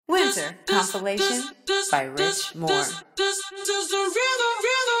Teaser compilation by Rich Moore.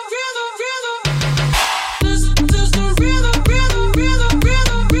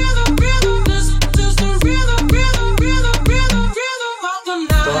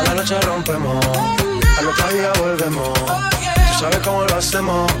 Toda la noche rompemos, al otro día volvemos. Tú sabes cómo lo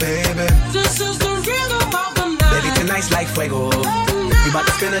hacemos, baby. Baby, tonight's like fuego. We bout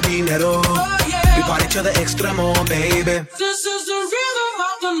to spend the dinero. We party to the extremo, baby.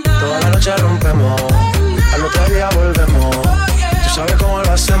 Toda la noche rompemos, al otro día volvemos. Tú sabes cómo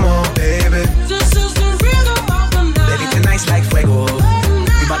lo hacemos, baby. Baby, tonight's like fuego.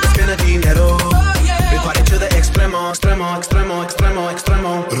 We bout to spend the dinero. We party to the extremo, extremo, extremo, extremo,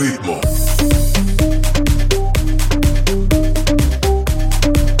 extremo. Ritmo.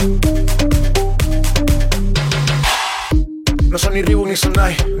 No son ni Reebok ni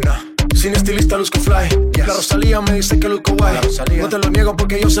Sonai, nah. Sin estilista luzco fly, yeah. La Rosalía me dice que luzco guay. No te lo niego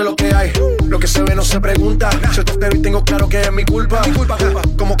porque yo sé lo que hay. Lo que se ve no se pregunta. Yo te espero y tengo claro que es mi culpa.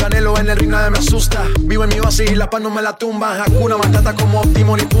 Como Canelo en el ring nadie me asusta. Vivo en mi oasis y la paz no me la tumba. Hakuna Matata como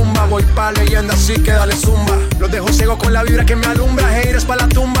Timon y Pumba. Voy pa' leyenda así que dale zumba. Los dejo ciego con la vibra que me alumbra. Haters pa' la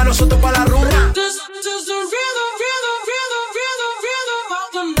tumba, nosotros pa' la rumba.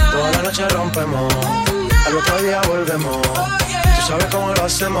 Toda la noche rompemos, al otro día volvemos. Tú sabes cómo lo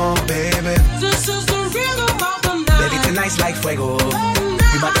hacemos, baby. Baby, tonight's like fuego.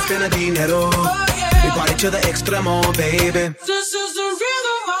 We bout to spend the dinero. We party to the extremo, baby.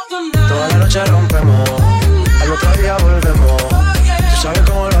 Toda la noche rompemos, al otro día volvemos. Tú sabes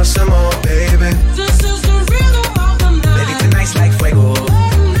cómo lo hacemos, baby. Baby, tonight's like fuego.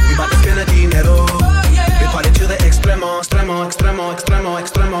 We bout to spend the dinero. We party to the extremo, extremo, extremo, extremo,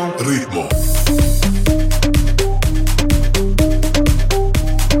 extremo. Ritmo.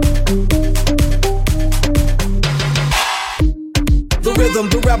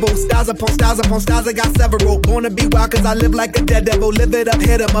 The rebel, styles upon styles upon styles, I got several. Born to be wild cause I live like a dead devil. Live it up,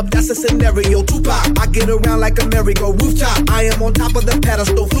 hit 'em up, that's a scenario. Tupac, I get around like a merry-go. Rooftop, I am on top of the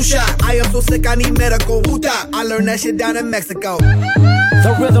pedestal. Flu shot, I am so sick I need medical. Hootah, I learned that shit down in Mexico.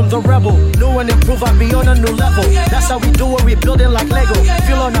 The rhythm, the rebel, new and improve, I be on a new level. That's how we do it, we build it like Lego.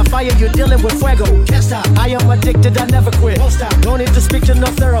 Feel on a fire, you're dealing with fuego. Can't stop, I am addicted, I never quit. Don't stop, no need to speak to no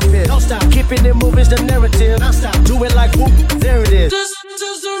therapist. Don't stop, keeping it moving's the narrative. Don't stop, do it like whoop, there it is.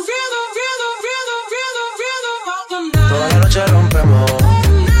 Toda la noche rompemos,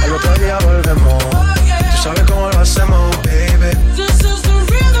 al otro día volvemos. Tú sabes cómo lo hacemos, baby.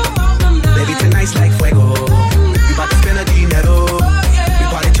 Baby, tonight's like fuego. We bout to spend the dinero. We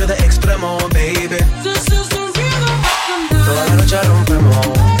party to the extremo, baby. Toda la noche rompemos,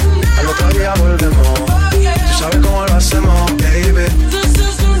 al otro día volvemos. Tú sabes cómo lo hacemos, baby.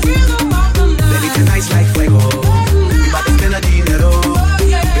 Baby, tonight's like fuego. We bout to spend the dinero.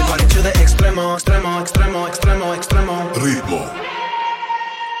 We party to the extremo, extremo, extremo, extremo, extremo. Ritmo.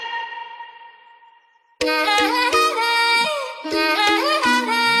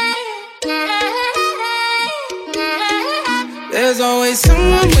 There's always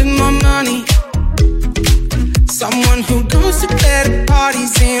someone with more money, someone who goes to better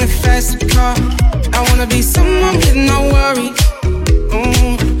parties in a faster car. I wanna be someone with no worries,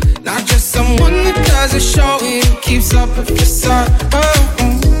 not just someone that does a show and keeps up a facade.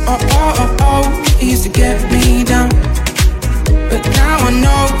 It used to get me down, but now I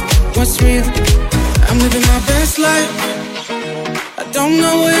know what's real. I'm living my best life. I don't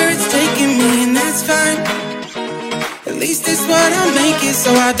know where it's taking me, and that's fine. At least it's what I make it,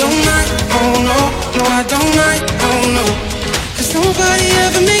 so I don't mind. Oh no, no I don't mind. Oh no, cause nobody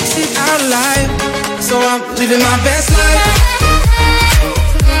ever makes it out alive. So I'm living my best life.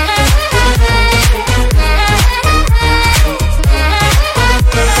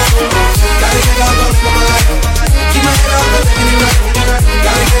 Gotta get up, I'm living my life. Keep my head up, I'm living it right.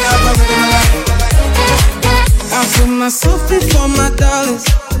 Gotta get up, I'm living my life. I put myself before my dollars.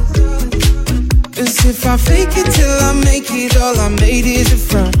 Cause if I fake it till I make it, all I made is a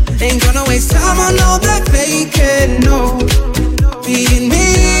front. Ain't gonna waste time on all that faking, no. Being me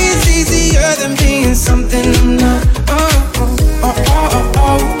is easier than being something I'm not.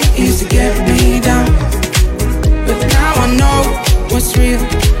 It used to get me down, but now I know what's real.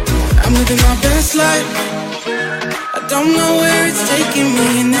 I'm living my best life. I don't know where it's taking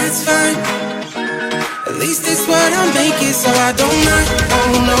me, and that's fine. At least it's what I make it, so I don't mind.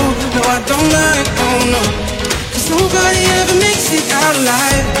 Oh no, no I don't mind. Oh no, cause nobody ever makes it out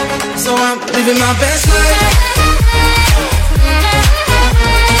alive. So I'm living my best life.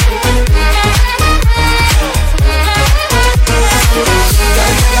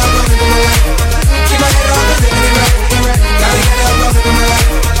 Gotta get up, I'm living my life. Keep my head up, I'm living it right. Gotta get up, I'm living my life.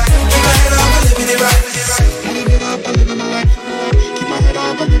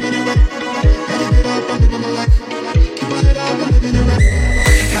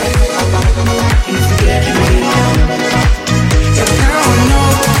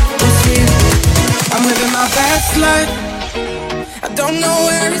 life. I don't know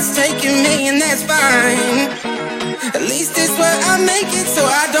where it's taking me, and that's fine. At least it's where I make it, so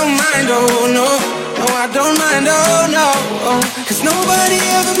I don't mind, oh no. No, I don't mind, oh no. Cause nobody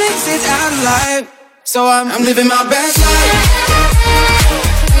ever makes it out alive. So I'm living my best life.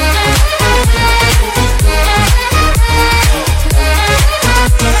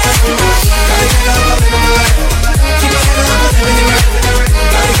 Gotta get up, I'm living my life. Keep my head up, I'm living it right.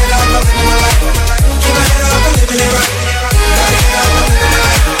 Gotta get up, I'm living my life. Keep my head up, I'm living it right. Gotta get up, I'm living my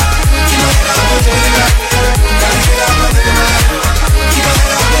life. Keep my head up, I'm living it right. Gotta get up, I'm living my life. Keep my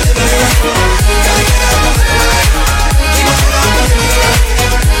head up, I'm living it right. Gotta get up, I'm living my life. Keep my head up, I'm living it right.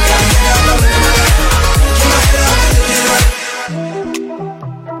 Gotta get up, I'm living my life. Keep my head up, I'm living it right.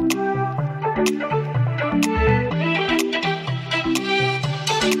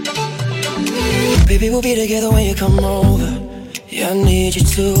 Baby, we'll be together when you come over. Yeah, I need you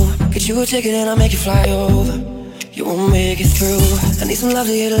to get you a ticket and I'll make you fly over. You won't make it through. I need some love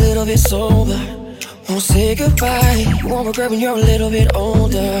to get a little bit sober. Won't say goodbye. You won't regret when you're a little bit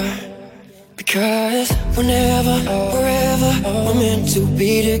older. Because whenever, wherever we're meant to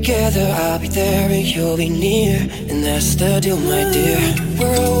be together, I'll be there and you'll be near. And that's the deal, my dear.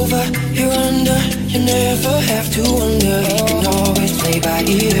 We're over, you're under. You never have to wonder. You can always play by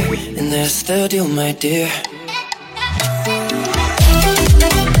ear. And that's the deal, my dear.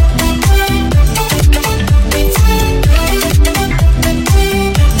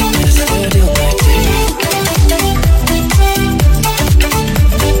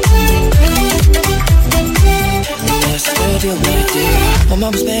 My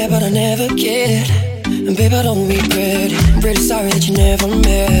mama's mad, but I never get. And babe, I don't regret. I'm really sorry that you never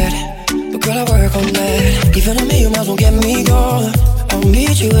met. But girl, I work on that. Even on me, you might as well get me going. I'll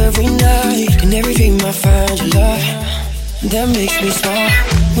meet you every night. In every dream I find your love. That makes me smile.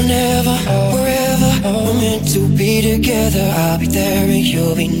 Whenever, wherever we're meant to be together, I'll be there and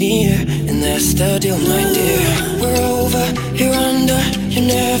you'll be near. And that's the deal, my dear. We're over, you're under. You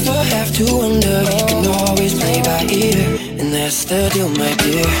never have to wonder. You can always play by ear. And that's the deal, my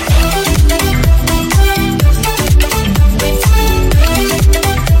dear.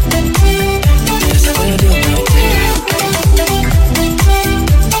 That's the deal, my dear.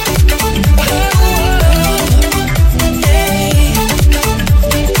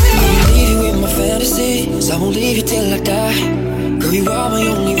 I won't leave you till I die. Girl, you are my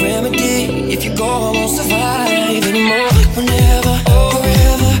only remedy. If you go, I won't survive anymore. Whenever,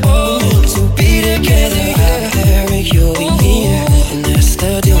 wherever we're meant to be together, I'll be there and you'll be near. And that's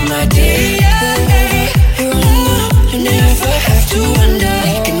the deal, my dear. Wherever you're under, you never have to wonder.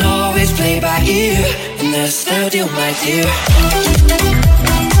 You can always play by ear. And that's the deal, my dear.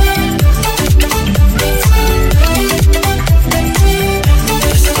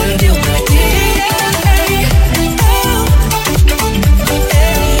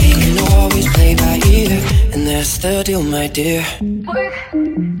 That's the deal, my dear. Work,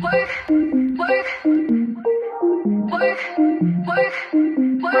 work, work, work, work,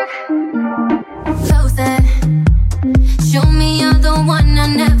 work. Closer, show me you're the one I'll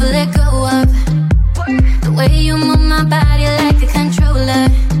never let go of. The way you move my body like a controller.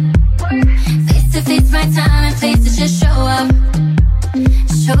 Face to face, right time and place to just show up.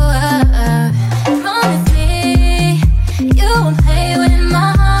 Show up. Promise me you won't play with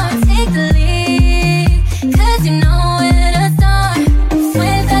my heart. Take the lead. Cause you know where to start.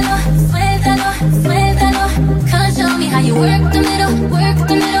 Suéltalo, suéltalo, suéltalo. Come show me how you work the middle, work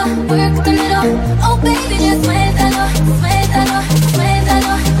the middle, work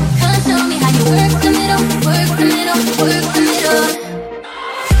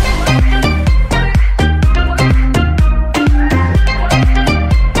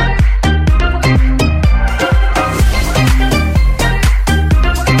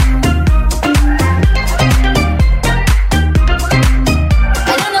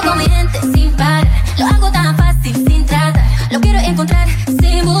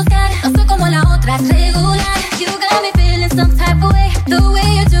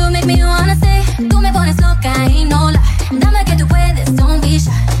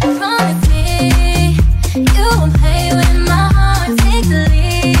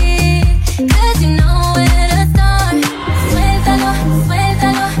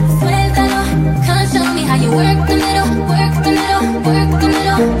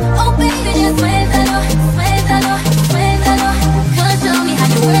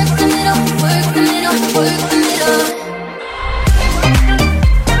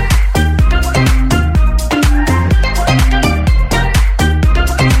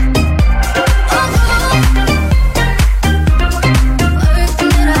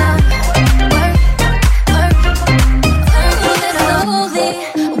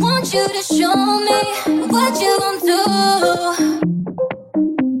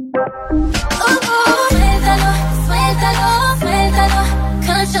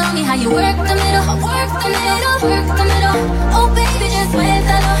show me how you work the middle, work the middle, work the middle. Oh baby, just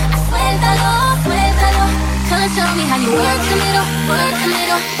suéltalo, suéltalo, suéltalo. Come show me how you work the middle, work the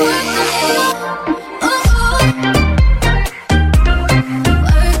middle, work the middle.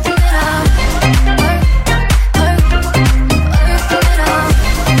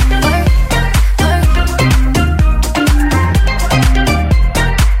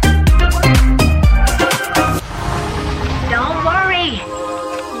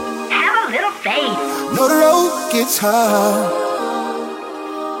 It's hard,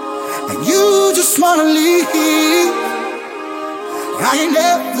 and you just wanna leave. I ain't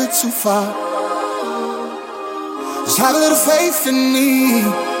never too far. Just have a little faith in me.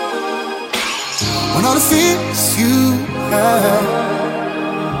 When all the fears you have,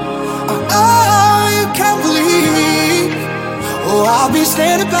 oh, you can't believe. Oh, I'll be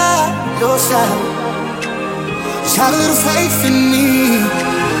standing by your side. Just have a little faith in me.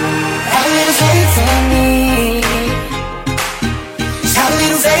 Have a little faith in me. Have a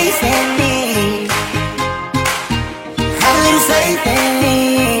little faith in me. Have a little faith in me.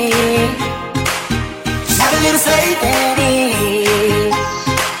 Just have a little faith in me.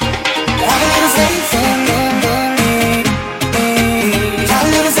 Have a little faith in me. Have a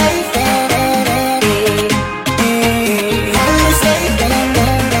little faith in me. Have a little faith in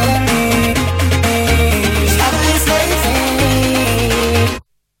me. Just have a little faith in me.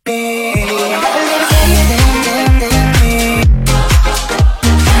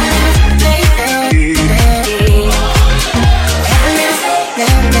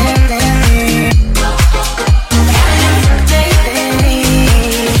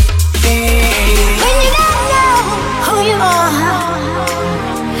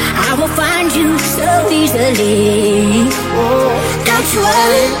 Don't you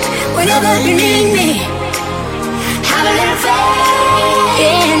worry, whenever you need me. Have a little faith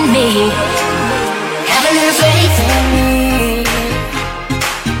in me. Have a little faith in me.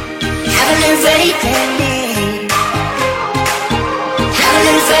 Have a little faith in me. Have a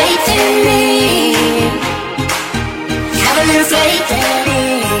little faith in me. Have a little faith in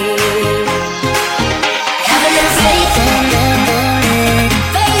me. Have a little faith in me.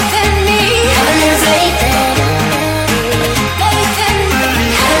 Faith in me. Have a little faith in me.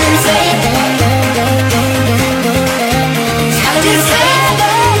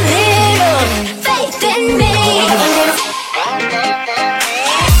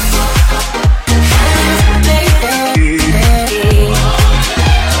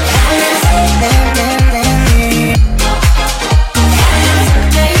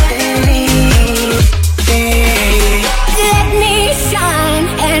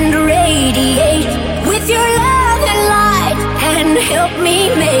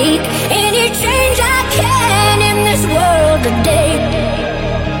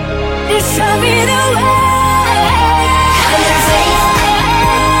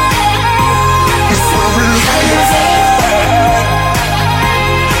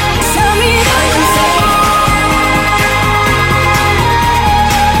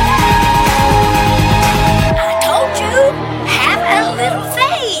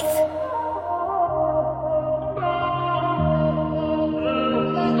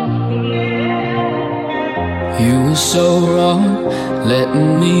 So wrong,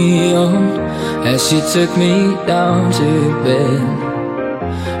 letting me on as you took me down to bed.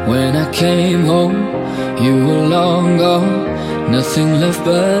 When I came home, you were long gone, nothing left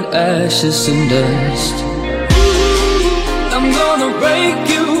but ashes and dust. I'm gonna break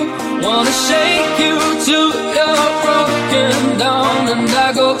you, wanna shake you till you're broken down. And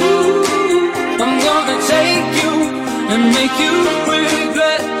I go, ooh, I'm gonna take you and make you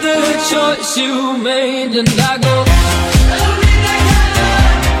regret the choice you made. And I go,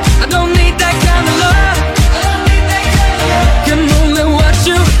 I don't need that kind of love. Can only watch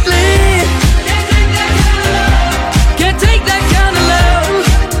you bleed. Can't take that kind of love.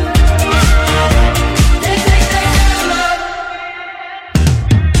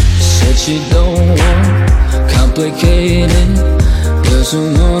 Said she don't want complicated,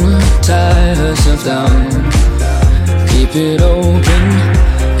 doesn't wanna tie herself down. Keep it open,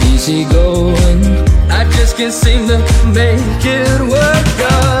 easy going, I just can't seem to make it work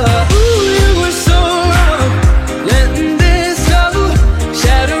out. Ooh, you were so wrong, letting this go,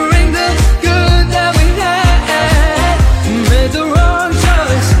 shattering the good that we had. Made the wrong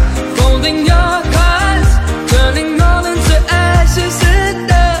choice, folding your cards, turning all into ashes and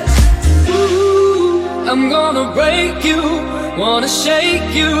dust. Ooh, I'm gonna break you, wanna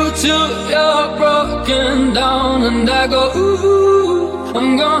shake you till you're broken down. And I go, ooh,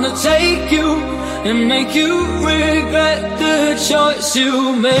 I'm gonna take you and make you regret the choice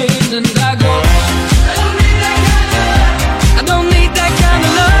you made. And I go, I don't need that kind of love. I don't need that kind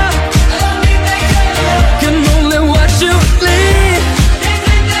of love. I don't need that kind of love. Can only watch you leave. Can't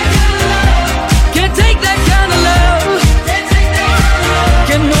take that kind of love. Can't take that kind of love.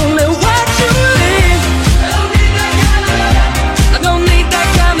 Can only watch you leave. I don't need that kind of love. I don't need that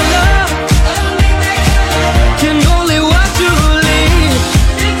kind of love. I don't need that kind of love. Can only watch you leave.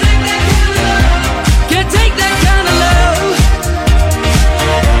 Can't take that kind of love.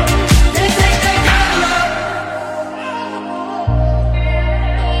 Can't take that kind of love.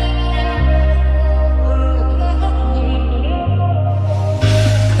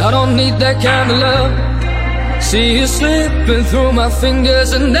 I don't need that kind of love. See you slipping through my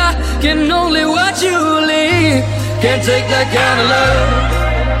fingers, and I can only watch you leave. Can't take that kind of love.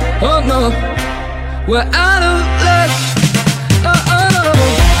 Oh no, we're out of luck. Oh, oh no.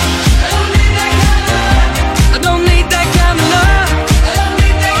 I don't need that kind of love. I don't need that kind of love. I don't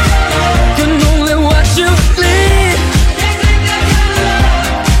need that kind of love. Can only watch you leave. Can't take that kind of love.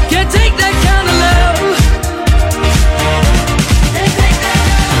 Can't take that kind of love. Can't take that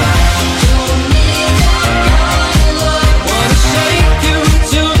kind of love. Don't need that kind of love. Wanna shake you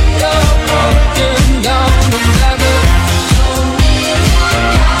till you're broken down, and I go, don't need that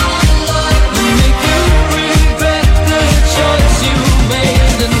kind of love. Make you regret the choice you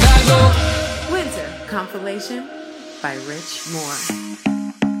made, and I go. Winter Compilation by Rich Moore.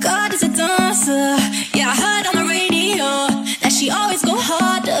 God is a dancer. Yeah, I heard on the radio that she always go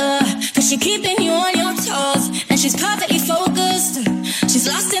harder, cause she keeping you on your toes, and she's perfectly focused. She's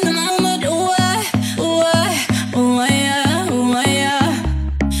lost in the moment. Ooh, yeah.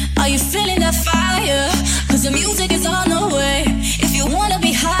 Are you feeling that fire? Cause the music is on the way. If you wanna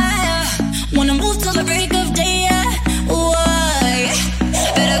be higher, wanna move till the break of day, yeah. Ooh, yeah.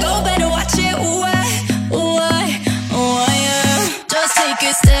 Better go, better watch it. Ooh, yeah. Just take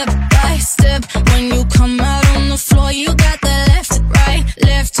it step by step. When you come out on the floor, you got that left, right,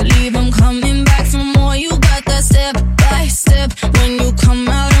 left to leave them coming back for more. You got that step by step. When you come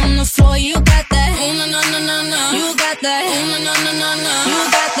out on the floor, you got that. Oh, no. You got that. Oh, no. You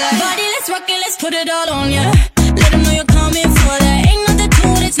got that. Body, let's rock it, let's put it all on ya. Let them know you're coming for that. Ain't nothing to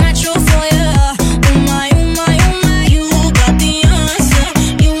it, it's natural for ya. Oh my, you got the answer.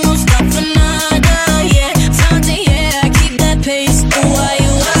 You won't stop for nada, yeah. Fonte, yeah, keep that pace. Oh,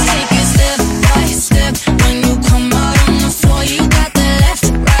 you just take it step by step. When you come out on the floor, you got that left,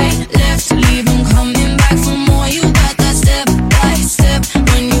 right, left to leave them coming back for more. You got that step by step.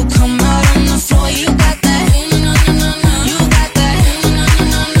 When you come out on the floor, you got that. Oh, no. You got that.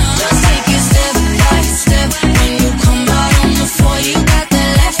 Just take it step by step. When you come out on the floor, you got that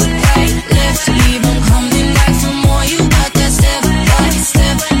left, right, left to leave them coming back for more. You got that step by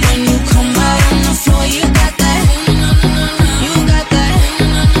step. When you come out on the floor, you got that. You got that.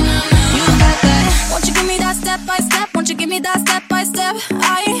 You got that. Won't you give me that step by step? Won't you give me that step by step?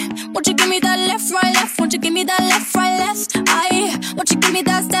 Won't you give me that left, right, left? Won't you give me that left, right, left? Won't you give me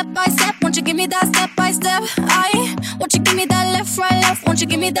that step by step? Won't you give me that step by step? Won't you give me that left, right, left? Won't you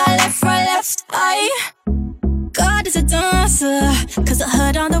give me that left, right, left? God is a dancer, cause I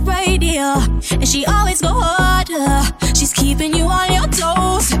heard on the radio, and she always go harder. She's keeping you on your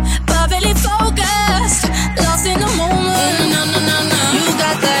toes, perfectly focused, lost in the moment. No. You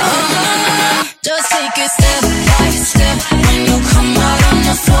got that. Just take it step by step. When you come out on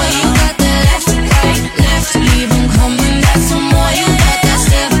the floor, you got that left, right, left, leave them coming back some more. You got that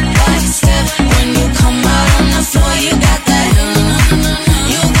step by step. When you come out on the floor, you got that.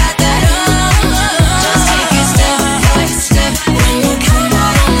 You got that. Just take it step by step. When you come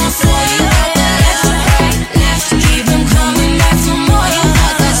out on the floor, you got that left, right, left, keep them coming back some more. You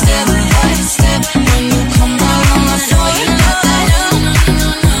got that step by step. When you come out on the floor, you got that.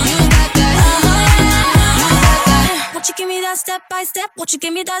 You got that. Won't you give me that step by step? Won't you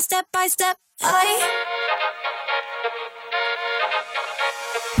give me that step by step?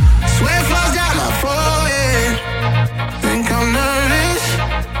 Sweat flows down my forehead. Think I'm nervous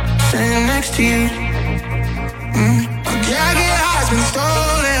sitting next to you. My jacket has been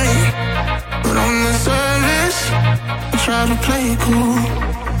stolen, but on the surface I try to play it cool.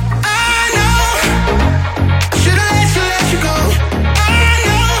 I know I should've let you go. I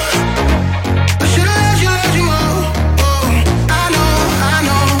know I should've let you go. Oh, I know. I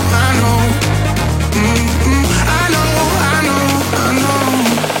know.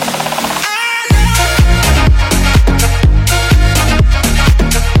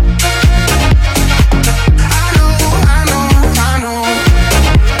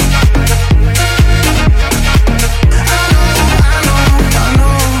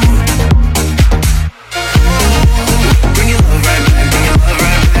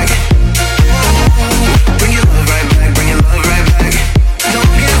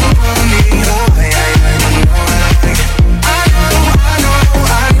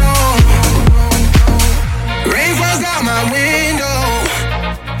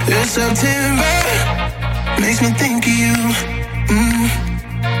 Till September makes me think of you.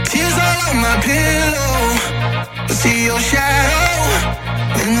 Tears all on my pillow. I see your shadow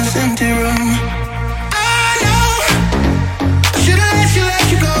in this empty room. I know I should've let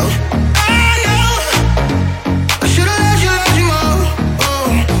you go. I know I should've let you more.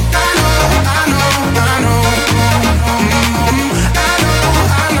 Oh, I know, I know, I know.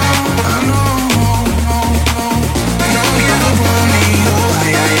 I know. Don't give up on me. Oh,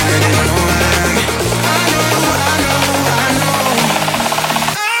 I didn't know that. I know.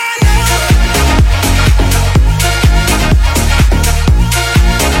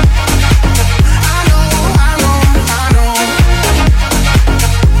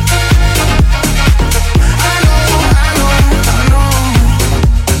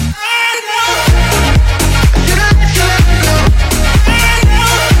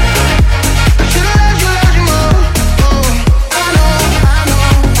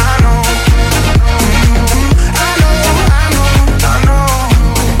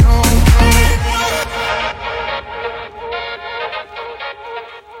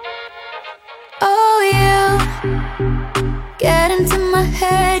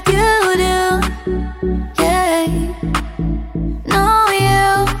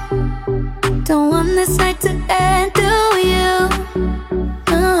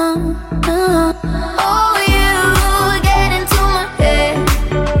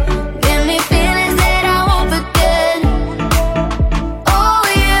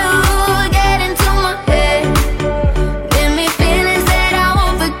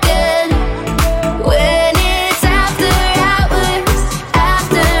 When it's after hours,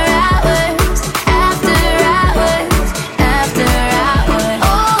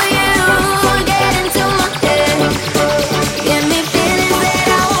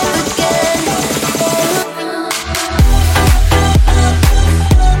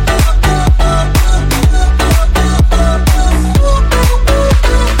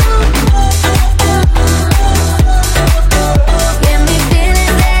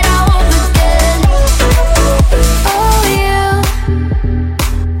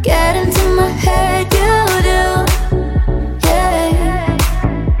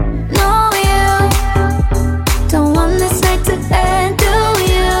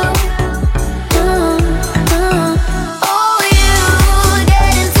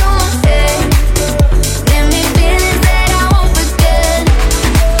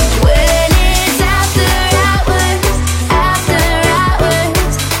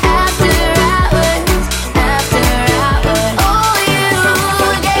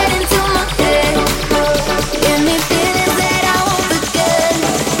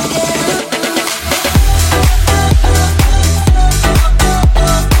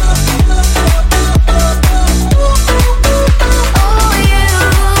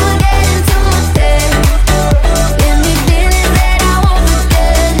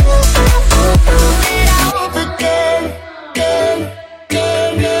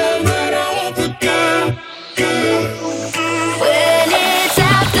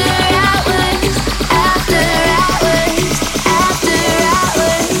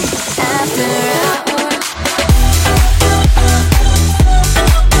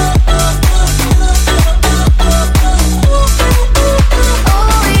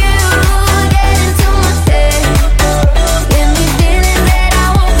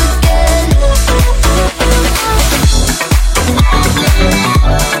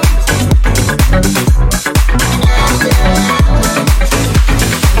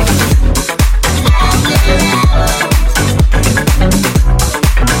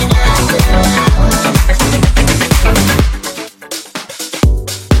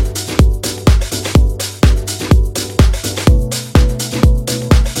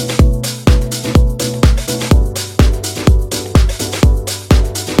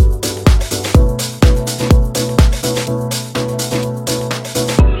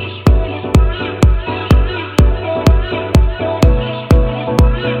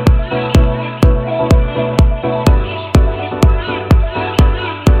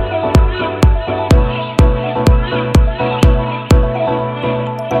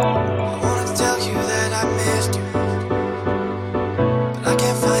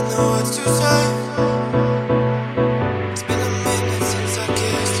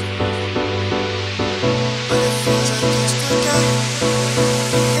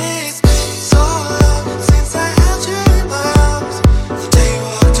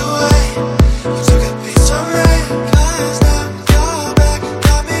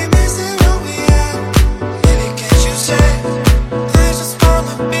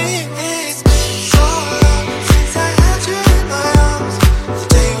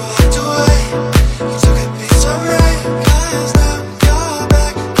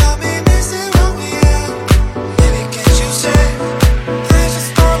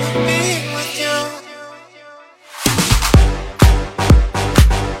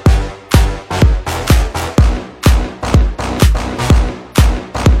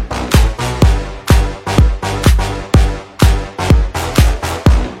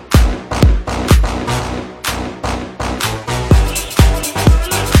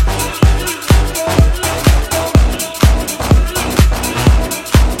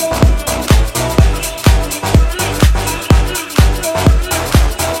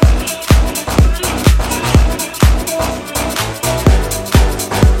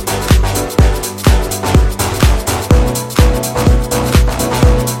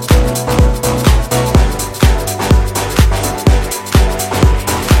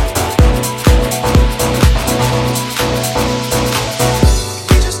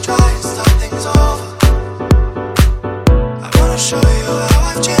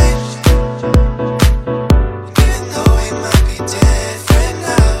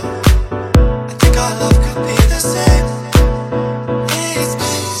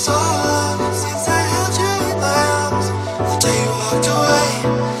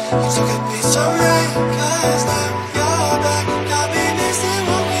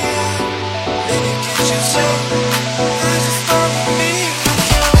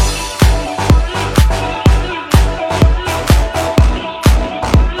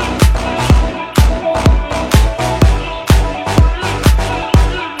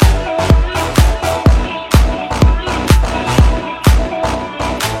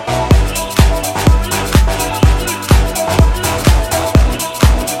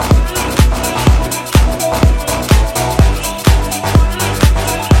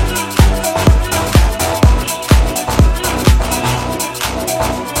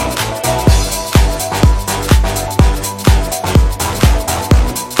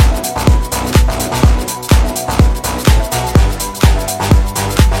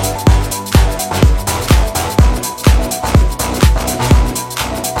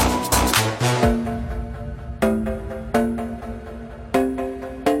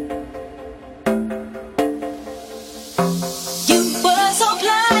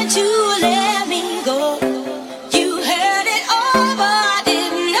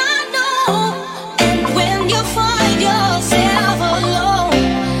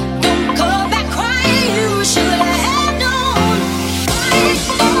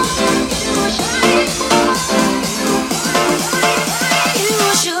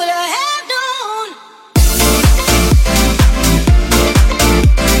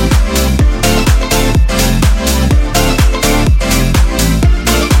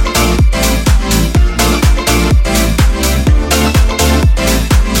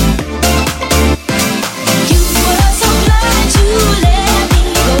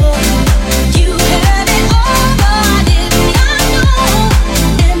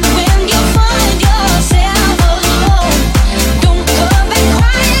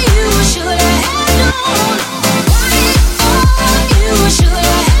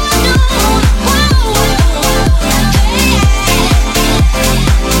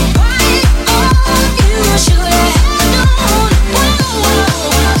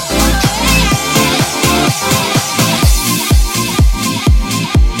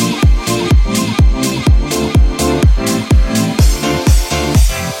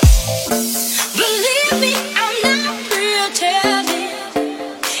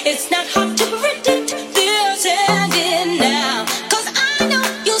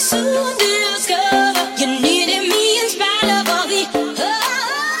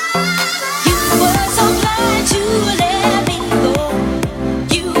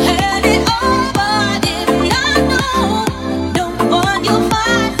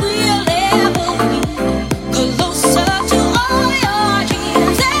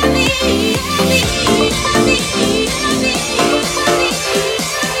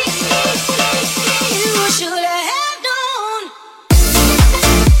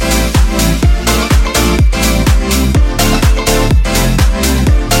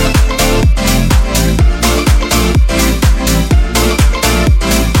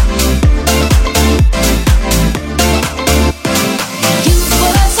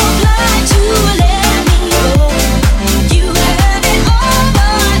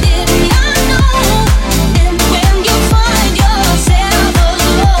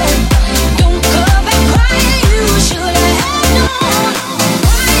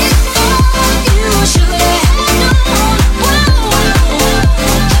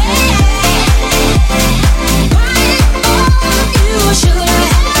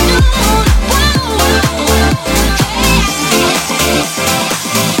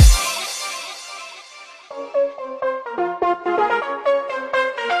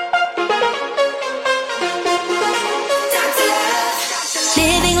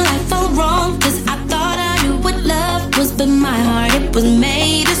 was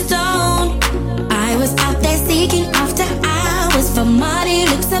made of stone. I was out there seeking after hours for money,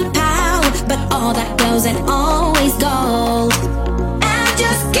 looks and power, but all that goes and always gold. And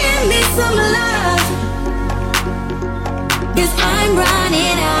just give me some love, 'cause I'm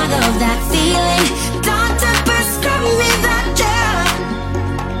running out of that feeling. Doctor, prescribe me that drug,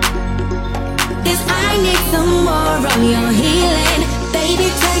 'cause I need some more of your healing. Baby,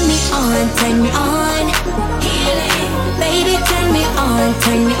 turn me on, turn me on. Healing. Baby, turn me on,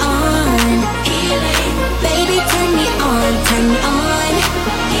 turn me on. Healing. Baby, turn me on, turn me on.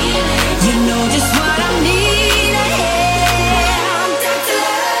 Healing. You know just what I need. I'm Dr.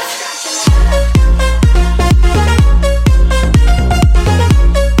 Love. Dr. Love.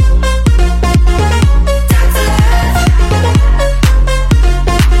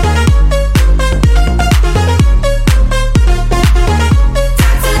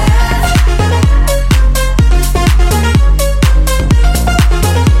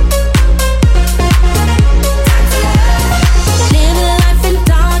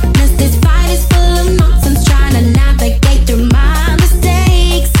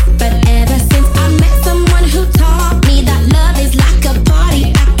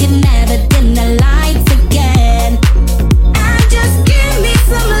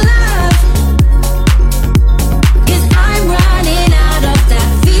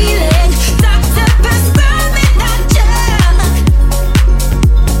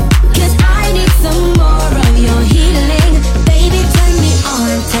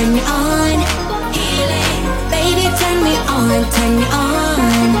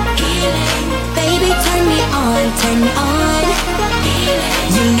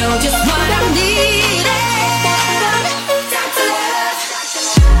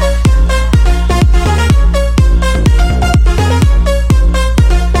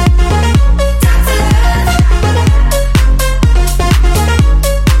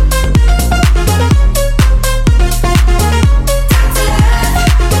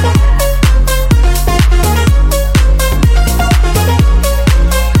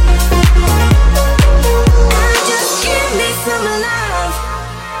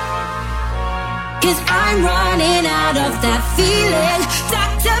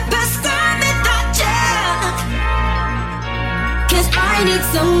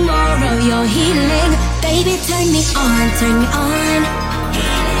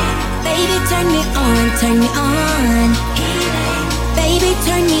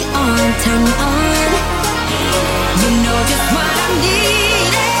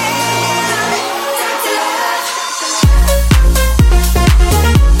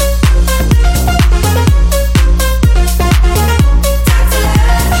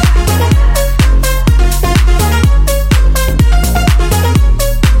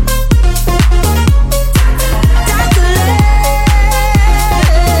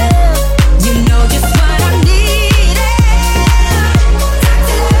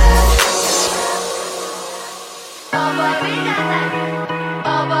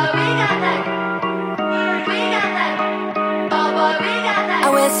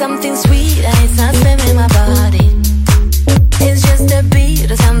 Something sweet and it's not spamming my body. It's just a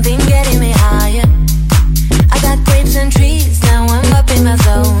beat or something getting me higher. I got grapes and trees, now I'm up in my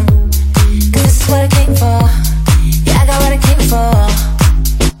zone.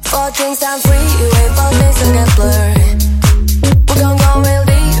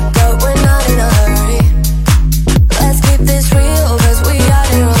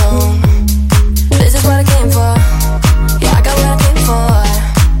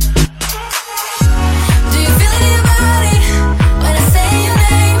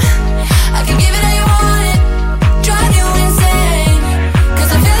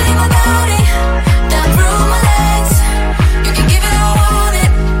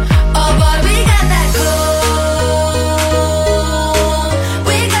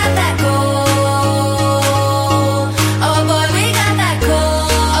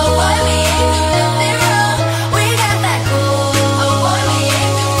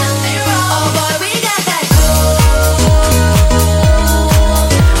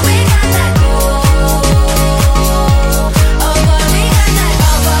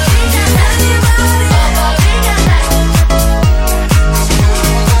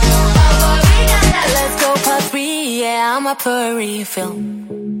 refill.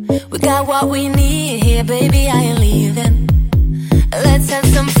 We got what we need here, baby, I ain't leaving. Let's have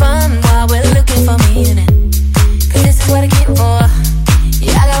some fun while we're looking for meaning. Cause this is what I came for.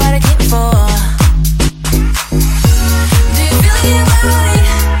 Yeah, I got what I came for. Do you feel it in your body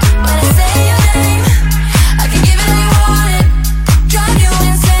when I say your name? I can give it all you want it, drive you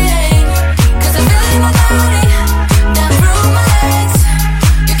insane. Cause I feel it in my body, down through my legs.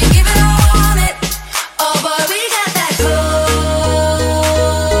 You can give it all you want it. Oh boy, we got that gold.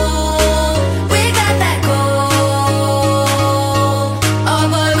 We got that gold. Oh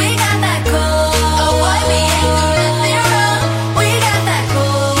boy, we got that gold. Oh boy, we ain't do nothing wrong. We got that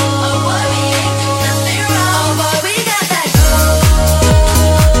gold. Oh boy, we ain't do nothing wrong. Oh boy, we got that gold.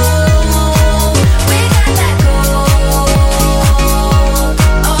 We got that gold.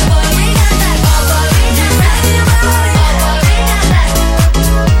 Oh boy, we got that. Oh boy, we just ready to run it. Oh boy, we got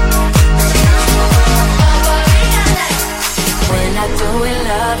that. We're not doing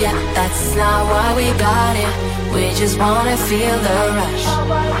love, yeah, that's not why we got it. We just wanna feel the rush.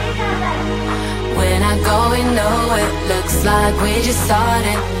 We're not going nowhere, looks like we just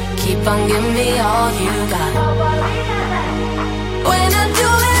started. Keep on giving me all you got. We're not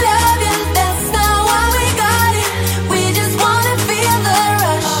doing love, yeah, that's not why we got it. We just wanna feel the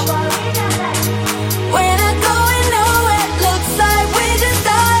rush. We're not going nowhere, looks like we just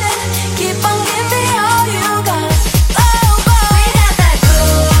started. Keep on giving me all you got. Oh boy, we got that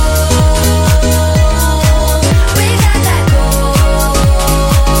gold. We got that gold.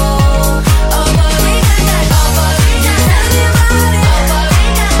 Oh boy, we got that. Oh boy, we just ready to run it. Oh boy, we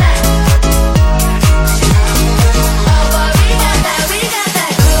got that. Oh boy, we got that. We got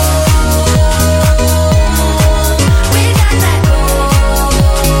that gold. We got that gold.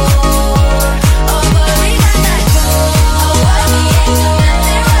 Oh boy, we got that gold. Oh boy, we ain't do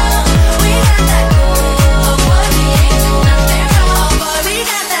nothing wrong. We got that gold. Oh boy, we ain't do nothing wrong. Oh boy, we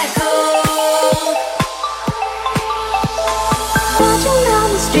got that gold. Marching down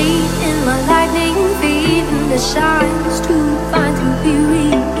the street in my lightning feet, and the shine's too fine to be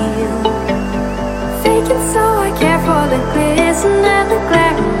real. Faking so I care for the glisten and the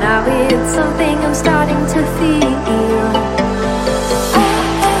glare, and now it's something I'm starting to feel.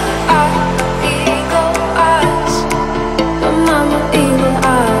 Eagle eyes, my mama eagle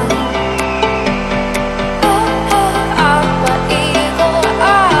eyes. My eagle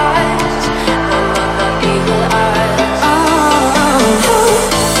eyes, my mama eagle eyes.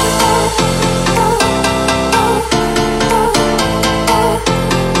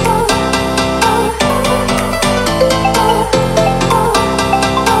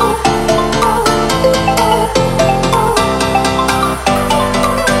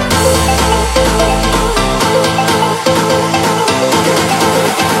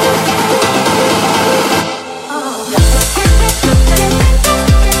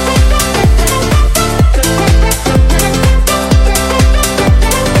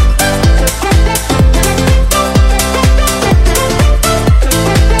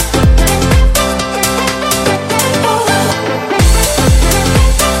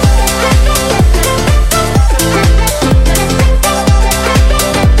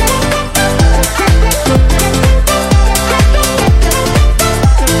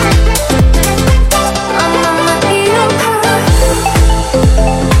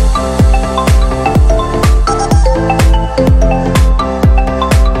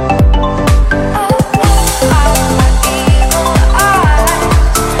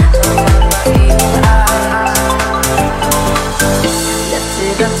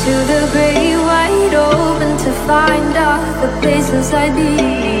 I'd be.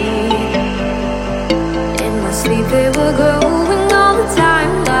 In my sleep they were growing all the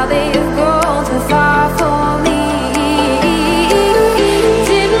time. Now they have grown too far for me.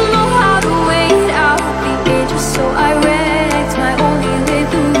 Didn't know how to wait out the ages, so I wrecked my only way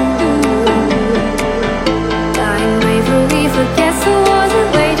through. Dying bravery forgets there wasn't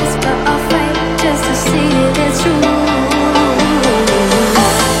wages, but I'll fight just to see it, it's true.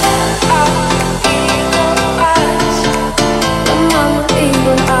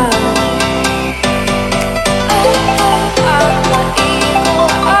 Eagle eyes.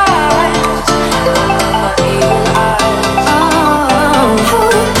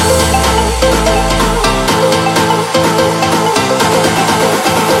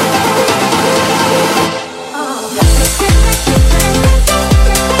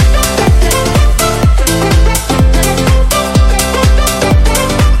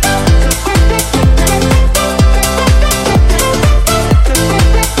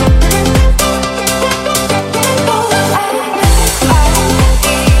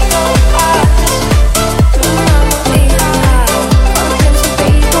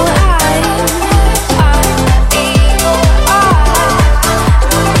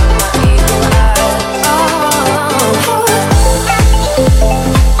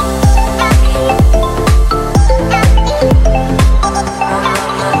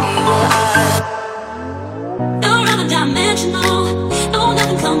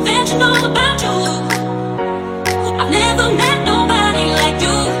 mention all about you. I've never met nobody like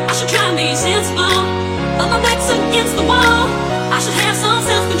you. I should try and be sensible, but my back's against the wall. I should have some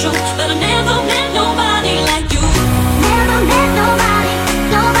self-control, but I never met nobody like you. Never met nobody,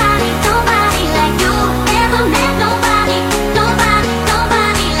 nobody, nobody like you. Never met nobody, nobody,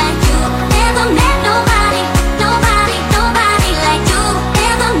 nobody like you. Never met nobody, nobody, nobody like you.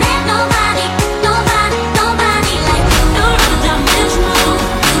 Never met nobody, nobody, nobody like you. You're undimensional,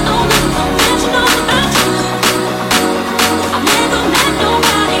 no nothing conventional about you. I've never met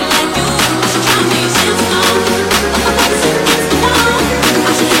nobody like you. I should try and be sensible, but my back's against the wall. I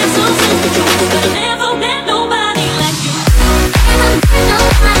should have some self-control, but I never met nobody like you. Nobody,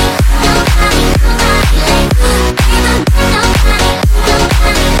 nobody, nobody like you.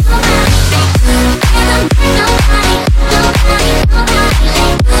 Nobody,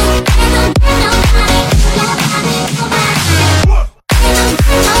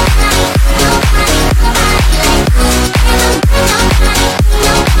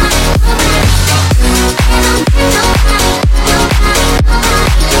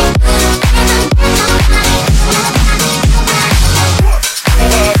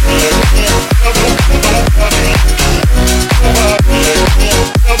 nobody, nobody,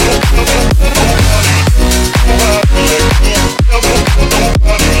 nobody,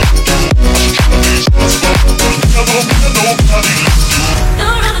 nobody like you.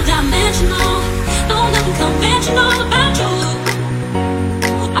 You're undimensional, no nothing conventional about you.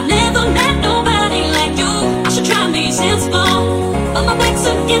 I've never met nobody like you. I should try and be sensible, but my back's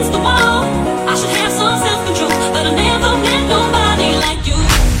against the wall. I should have some self-control, but I never met nobody like you.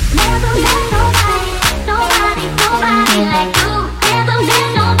 Never met nobody, nobody, nobody like you. Never met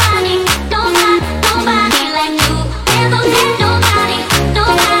nobody, nobody, nobody like you. Never met nobody,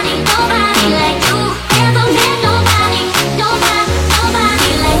 nobody, nobody like you. Never met nobody, nobody,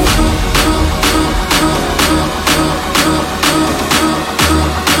 nobody like you.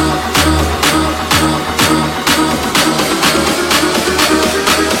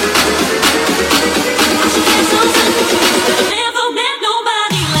 I should have some self-control, but I never met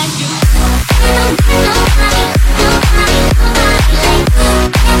nobody like you. Nobody, nobody, nobody like you.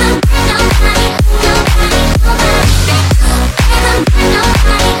 Never met nobody, nobody, nobody like you.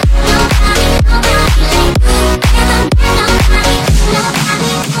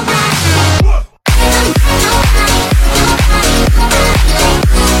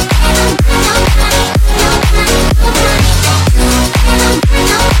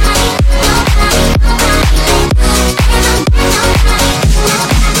 met nobody, nobody, nobody like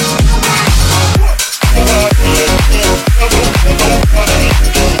you.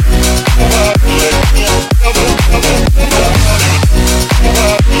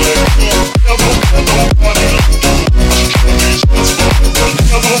 Never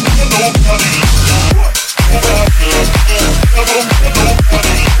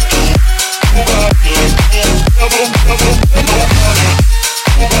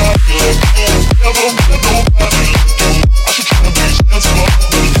met nobody,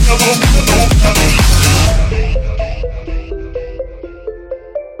 nobody, nobody.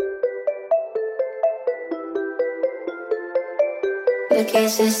 The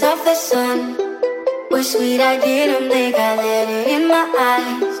kisses of the sun were sweet, I didn't think I let it in my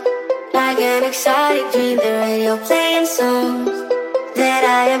eyes. Like an exotic dream, the radio playing songs that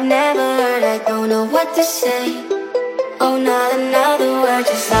I have never heard. I don't know what to say. Oh, not another word,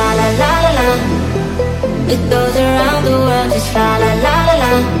 just la la la la la. It goes around the world, just la la la la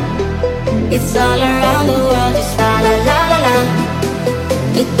la. It's all around the world, just la la la la la.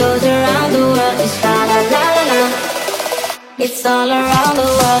 It goes around the world, just la la la la la. It's all around the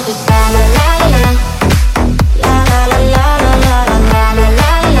world, just la la la la la. La la la la la la la la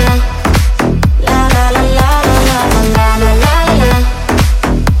la la. La la la la la la la la la la.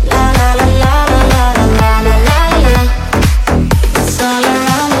 La la la la la la la la la la. It's all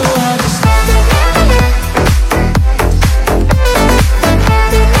around the world, just la la la la la.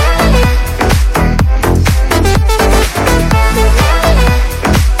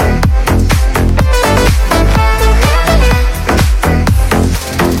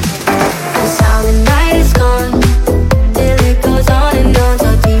 The sound of night is gone.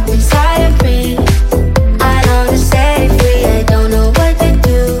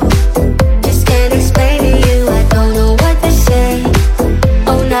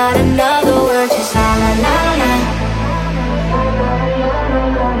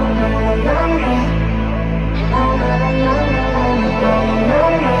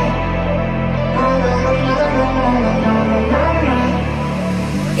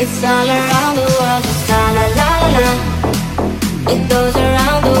 It's all around the world, just la la la la la. It goes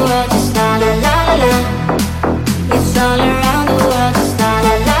around the world.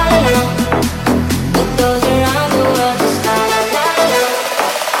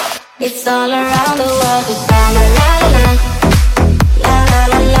 all around the world. It's la la la la la la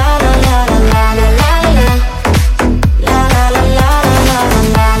la la la la la la la la la la la la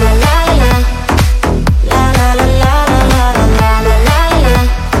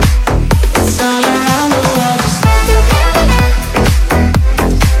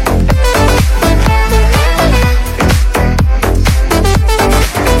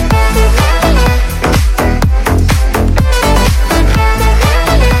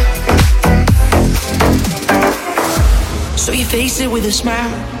Face it with a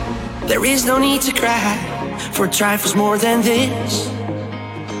smile. There is no need to cry for trifles more than this.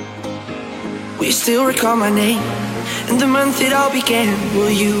 Will you still recall my name and the month it all began? Will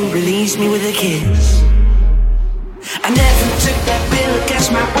you release me with a kiss? I never took that pill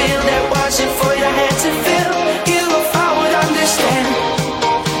against my will. That was a void I had to fill. You, if I would understand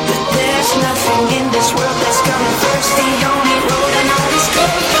that there's nothing in this world that's coming first. The only road I know is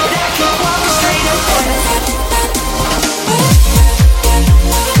good, but I can't walk straight ahead.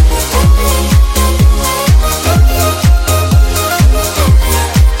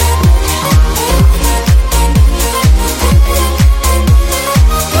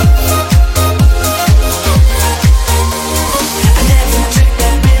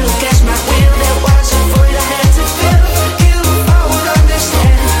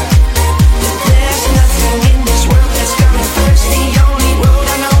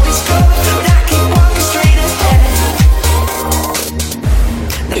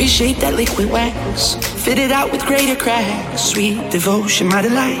 Shape that liquid wax, fit it out with greater cracks. Sweet devotion, my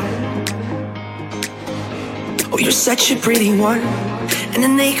delight. Oh, you're such a pretty one, and the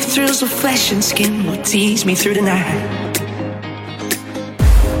naked thrills of flesh and skin will tease me through the night.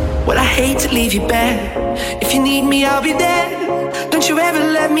 Well, I hate to leave you bad. If you need me, I'll be there. Don't you ever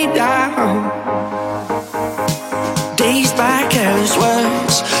let me down. Dazed by careless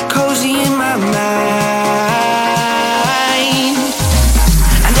words, cozy in my mind.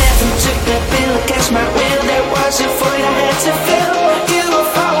 That bill against my will, there was a void I had to fill. You,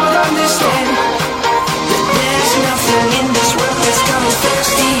 if I would understand that there's nothing in this world that's coming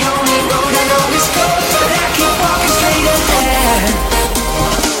first. The only road I know is gold, but I keep walking straight ahead.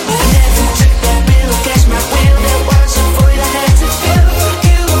 I never took that bill against my will, there was a void I had to fill.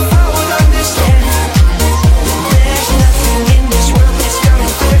 You, if I would understand that there's nothing in this world that's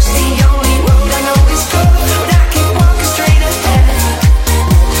coming first. The only road I know is gold, but I keep walking straight ahead.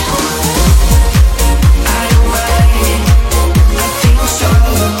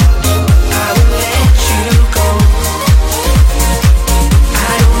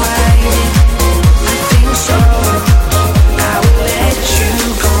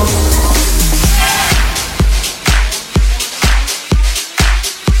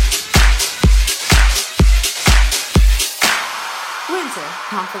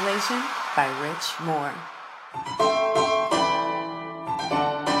 Compilation by Rich Moore.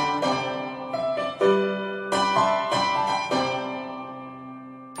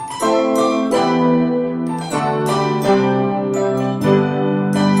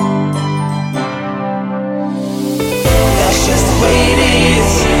 That's just the way it is.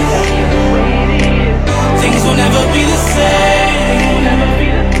 Things will never be the same.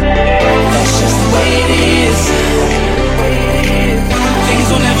 That's just the way it is. Things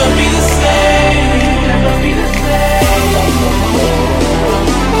will never be the same. Never be the same.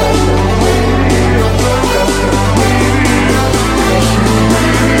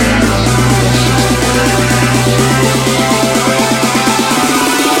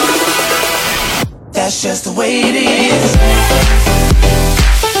 That's just the way it is.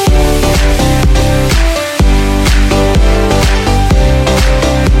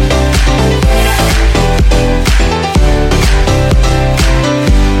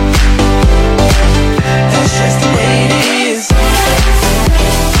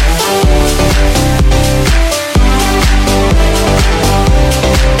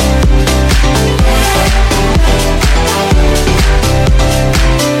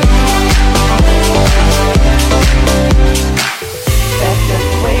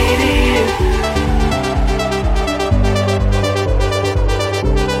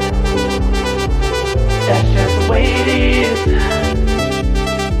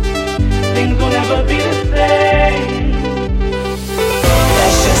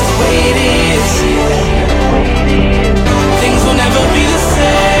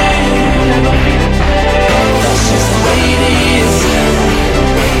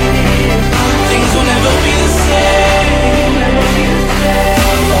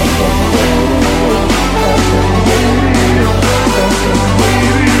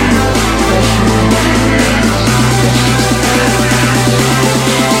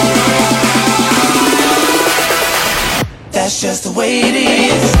 it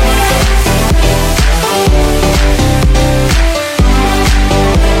is.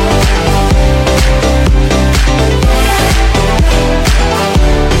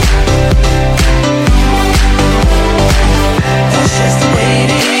 That's just the way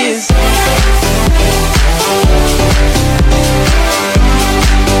it is.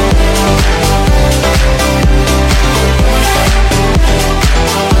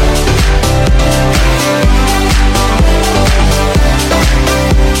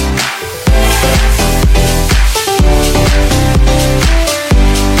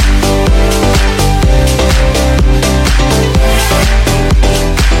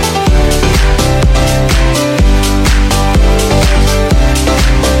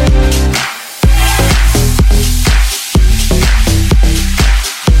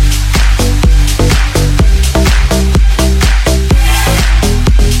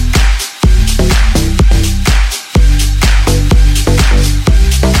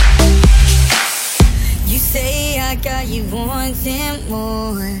 You say I got you wanting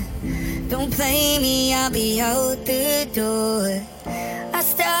more. Don't play me, I'll be out the door. I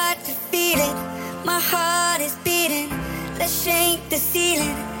start to feel it, my heart is beating. Let's shake the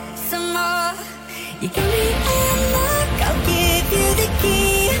ceiling some more. You give me a look, I'll give you the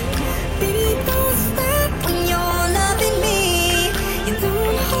key. Baby, don't stop when you're loving me. You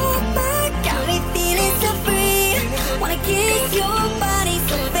don't hold back, got me feeling so free. Wanna kiss your body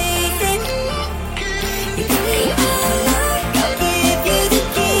so basic. You give me a look, I'll give you the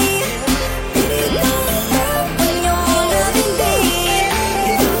key. Baby, don't stop when you're loving me.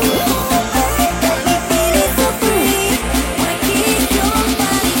 You don't hold back, got me feeling so free. Wanna kiss your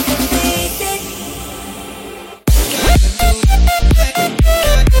body so basic.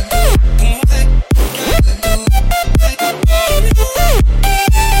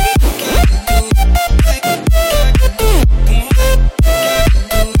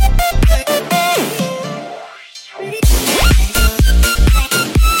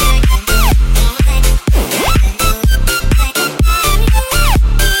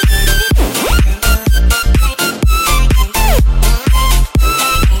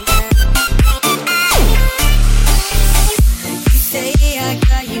 You say I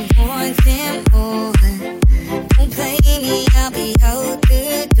got you wanting more. Don't play me, I'll be out the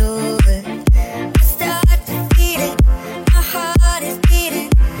door. I start to feel it, my heart is beating.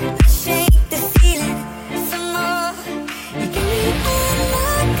 Let's shake the ceiling some more. You give me a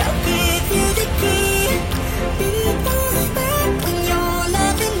look, I'll give you the key. Baby, don't stop when you're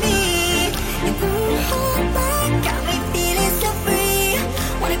loving me. You won't hold back, got me feeling so free.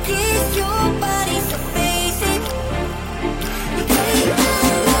 Wanna kiss your body so basic. You give me a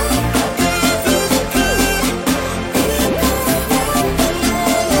look, I'll give you the key. Baby, don't stop when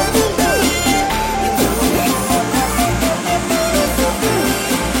you're loving me. You won't hold back, got me feeling so free.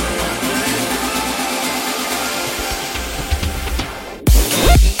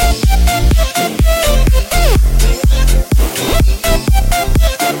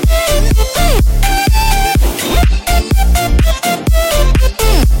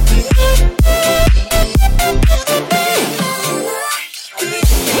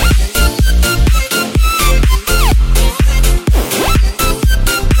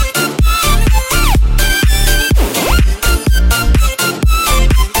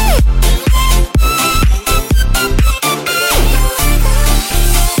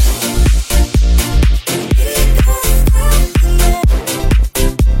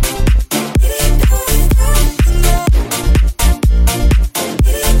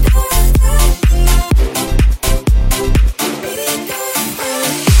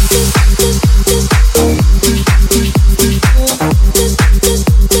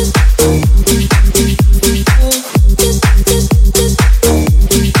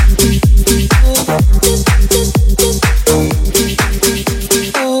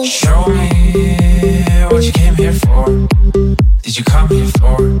 Show me what you came here for. Did you come here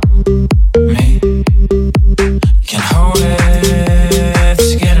for me? Can't hold it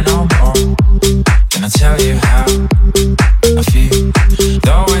together no more. Can I tell you how I feel?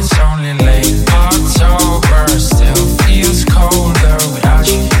 Though it's only late October, still feels colder without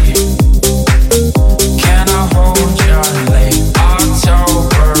you here. Can I hold you late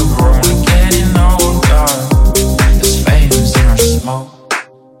October? We're only getting older. There's flames in our smoke.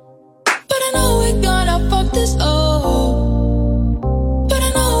 But I know we're gonna fuck this up. But I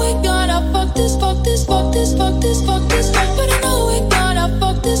know we're gonna fuck this, fuck this, fuck this, fuck this, fuck this up. But I know we're gonna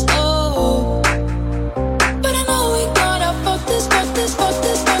fuck this up. But I know we're gonna fuck this, fuck this, fuck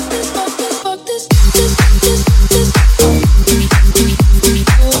this, fuck this, fuck this, fuck this,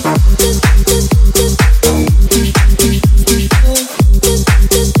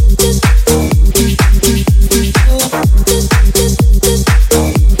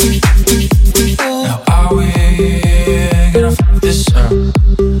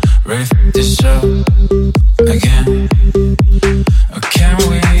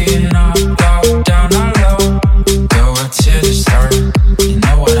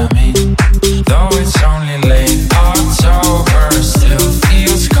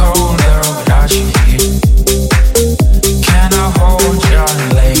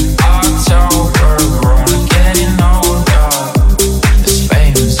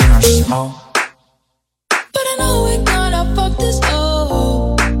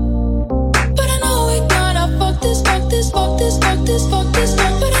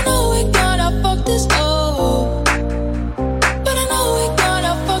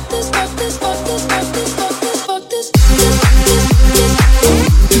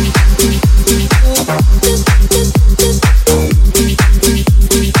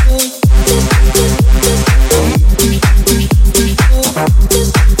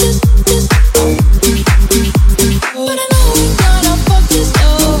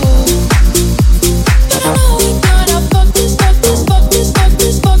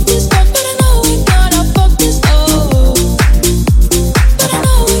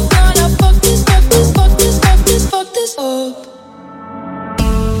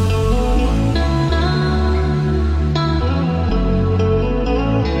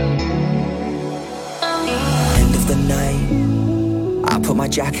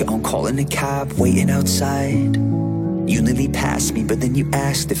 jacket on, calling a cab, waiting outside. You nearly passed me, but then you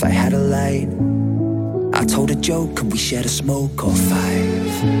asked if I had a light. I told a joke and we shared a smoke or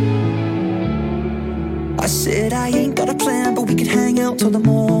 5. I said I ain't got a plan, but we could hang out till the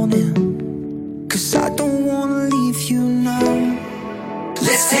morning. 'Cause I don't wanna leave you now.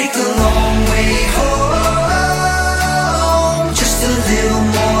 Let's take the long way home, just a little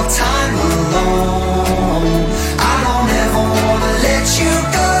more time alone. I don't ever wanna let you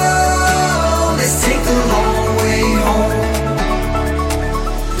go. Let's take the long way home.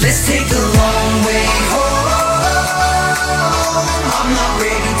 Let's take the long way home. I'm not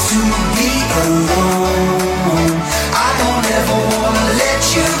ready to be alone. I don't ever wanna let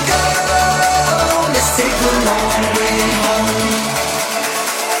you go. Let's take the long way home.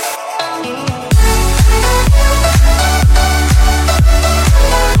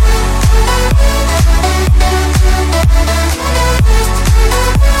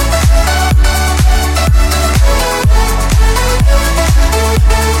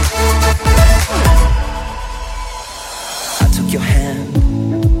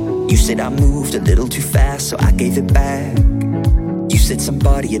 You said I moved a little too fast, so I gave it back. You said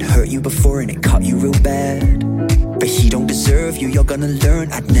somebody had hurt you before and it caught you real bad. But he don't deserve you, you're gonna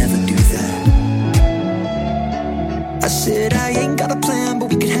learn I'd never do that. I said I ain't got a plan, but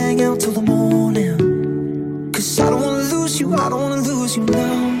we could hang out till the morning. 'Cause I don't wanna lose you, I don't wanna lose you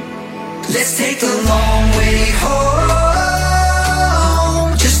now. Let's take the long way home,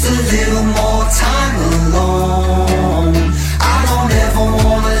 just a little more time alone. I don't ever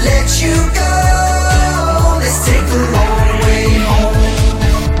wanna let you go. Let's take the long way home.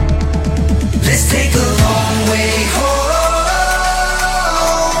 Let's take the long way home.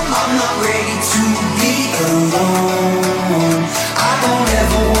 I'm not ready to be alone. I don't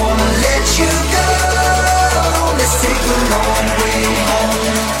ever wanna let you go. Let's take the long way home.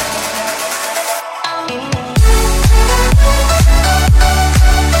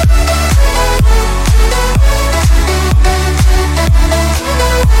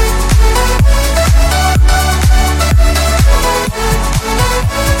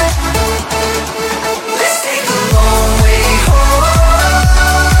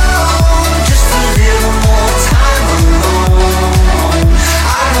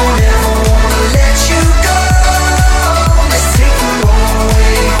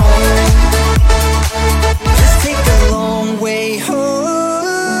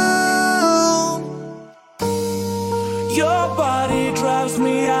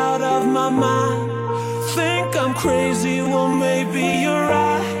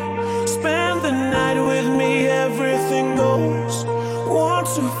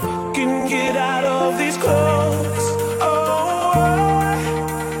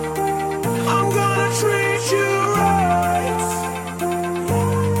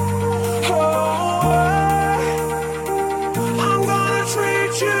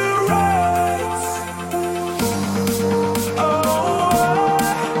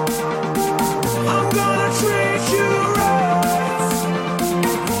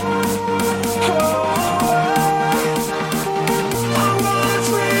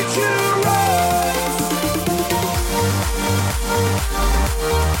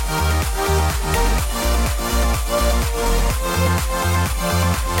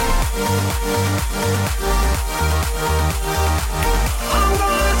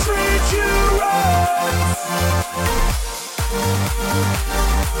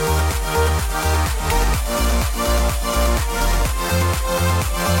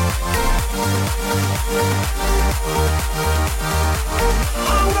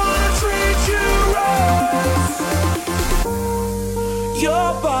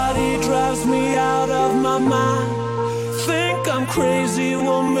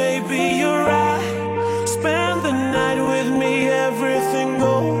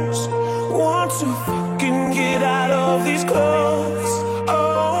 to fucking get out of these clothes.